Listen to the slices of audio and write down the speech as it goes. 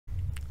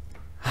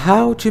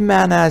How to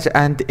manage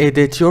and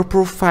edit your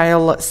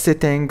profile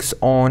settings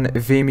on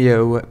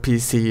Vimeo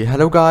PC.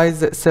 Hello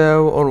guys,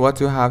 so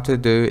what you have to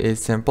do is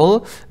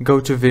simple. Go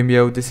to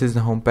Vimeo, this is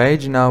the home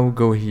page. Now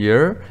go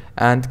here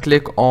and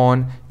click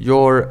on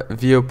your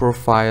view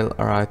profile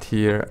right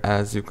here,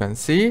 as you can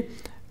see,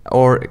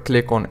 or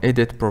click on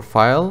edit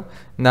profile.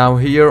 Now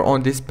here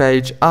on this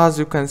page, as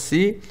you can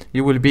see,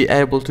 you will be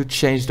able to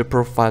change the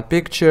profile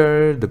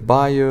picture, the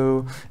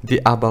bio,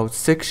 the about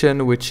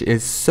section, which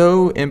is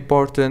so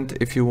important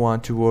if you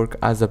want to work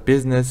as a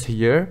business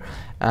here.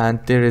 And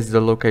there is the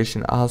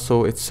location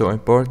also, it's so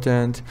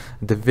important.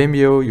 The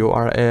Vimeo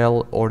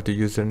URL or the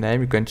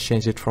username, you can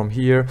change it from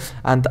here.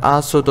 And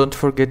also don't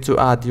forget to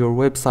add your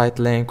website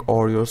link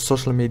or your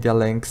social media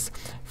links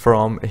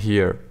from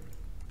here.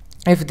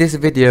 If this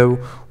video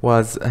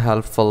was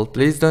helpful,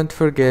 please don't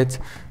forget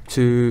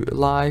to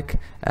like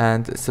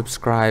and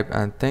subscribe,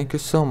 and thank you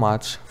so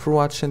much for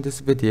watching this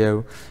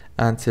video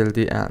until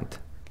the end.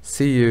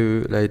 See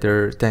you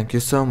later. Thank you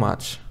so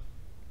much.